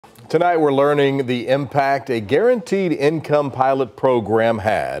Tonight we're learning the impact a guaranteed income pilot program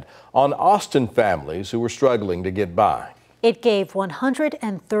had on Austin families who were struggling to get by. It gave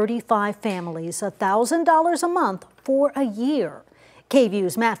 135 families $1,000 a month for a year.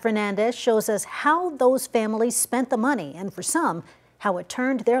 KVUE's Matt Fernandez shows us how those families spent the money and for some, how it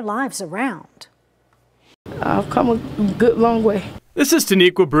turned their lives around. I've come a good long way. This is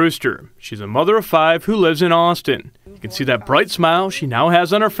Taniqua Brewster. She's a mother of 5 who lives in Austin. You can see that bright smile she now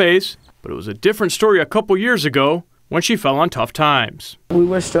has on her face, but it was a different story a couple years ago when she fell on tough times. We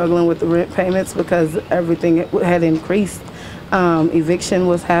were struggling with the rent payments because everything had increased. Eviction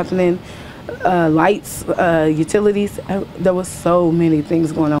was happening, lights, utilities. There was so many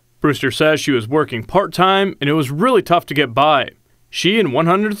things going on. Brewster says she was working part-time and it was really tough to get by. She and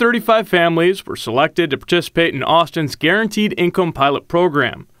 135 families were selected to participate in Austin's Guaranteed Income Pilot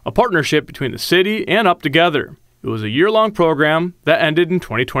Program, a partnership between the city and Up Together. It was a year-long program that ended in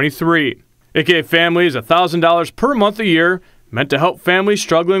 2023. It gave families $1,000 per month a year, meant to help families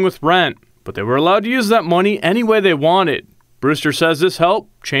struggling with rent, but they were allowed to use that money any way they wanted. Brewster says this help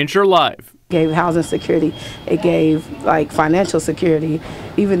changed her life. It gave housing security. It gave financial security,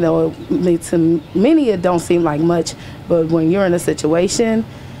 even though to many it don't seem like much, but when you're in a situation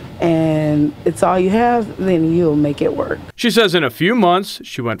and it's all you have, then you'll make it work. She says in a few months,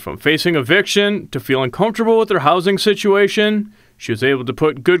 she went from facing eviction to feeling comfortable with her housing situation. She was able to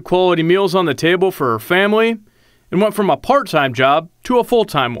put good quality meals on the table for her family and went from a part-time job to a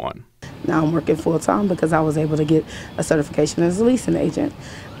full-time one. Now I'm working full-time because I was able to get a certification as a leasing agent.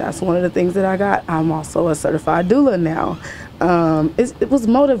 That's one of the things that I got. I'm also a certified doula now. It was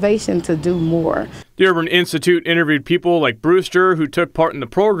motivation to do more. The Urban Institute interviewed people like Brewster who took part in the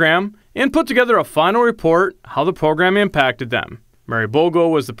program and put together a final report how the program impacted them. Mary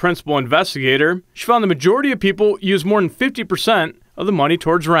Bogle was the principal investigator. She found the majority of people used more than 50% of the money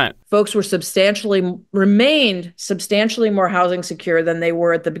towards rent. Folks remained substantially more housing secure than they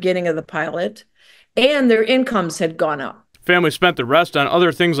were at the beginning of the pilot, and their incomes had gone up. Families spent the rest on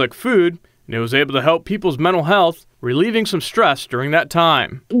other things like food, and it was able to help people's mental health, relieving some stress during that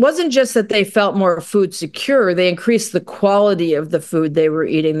time. It wasn't just that they felt more food secure, they increased the quality of the food they were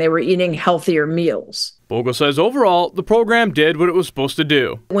eating. They were eating healthier meals. Bogle says overall, the program did what it was supposed to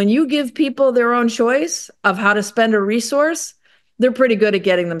do. When you give people their own choice of how to spend a resource, they're pretty good at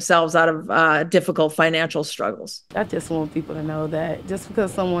getting themselves out of difficult financial struggles. I just want people to know that just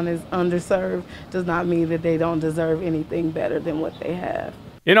because someone is underserved does not mean that they don't deserve anything better than what they have.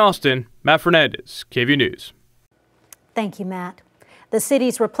 In Austin, Matt Fernandez, KVUE News. Thank you, Matt. The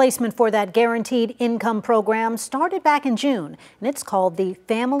city's replacement for that guaranteed income program started back in June, and it's called the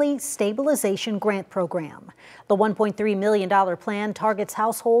Family Stabilization Grant Program. The $1.3 million plan targets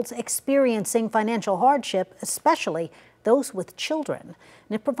households experiencing financial hardship, especially those with children.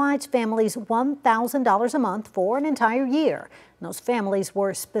 And it provides families $1,000 a month for an entire year. And those families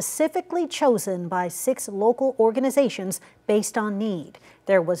were specifically chosen by 6 local organizations based on need.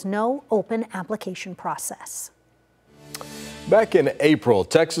 There was no open application process. Back in April,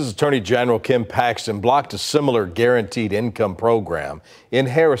 Texas Attorney General Kim Paxton blocked a similar guaranteed income program in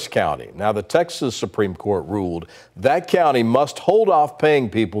Harris County. Now, the Texas Supreme Court ruled that county must hold off paying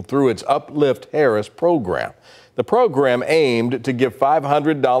people through its Uplift Harris program. The program aimed to give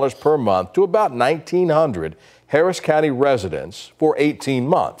 $500 per month to about 1,900 Harris County residents for 18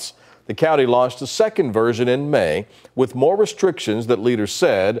 months. The county launched a second version in May with more restrictions that leaders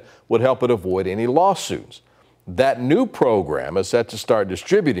said would help it avoid any lawsuits. That new program is set to start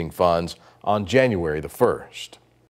distributing funds on January the 1st.